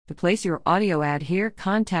To place your audio ad here,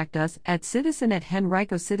 contact us at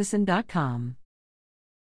citizen@henricocitizen.com.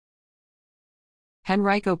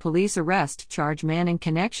 Henrico police arrest charge man in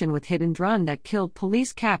connection with hit and run that killed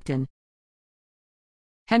police captain.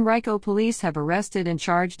 Henrico police have arrested and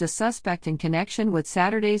charged a suspect in connection with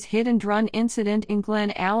Saturday's hit and run incident in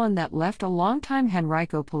Glen Allen that left a longtime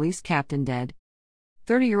Henrico police captain dead.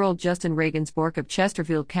 30-year-old Justin Regensborg of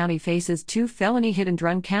Chesterfield County faces 2 felony hit and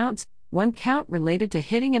run counts, one count related to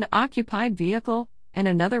hitting an occupied vehicle, and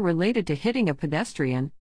another related to hitting a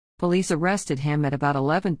pedestrian. Police arrested him at about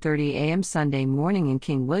 11:30 a.m. Sunday morning in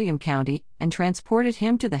King William County and transported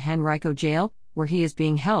him to the Henrico jail, where he is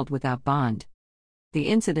being held without bond. The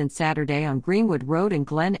incident Saturday on Greenwood Road in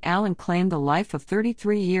Glen Allen claimed the life of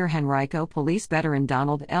 33-year Henrico police veteran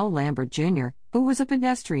Donald L. Lambert Jr., who was a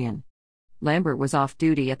pedestrian. Lambert was off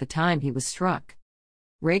duty at the time he was struck.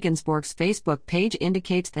 Regensborg's Facebook page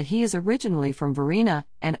indicates that he is originally from Varina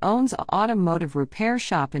and owns an automotive repair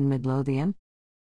shop in Midlothian.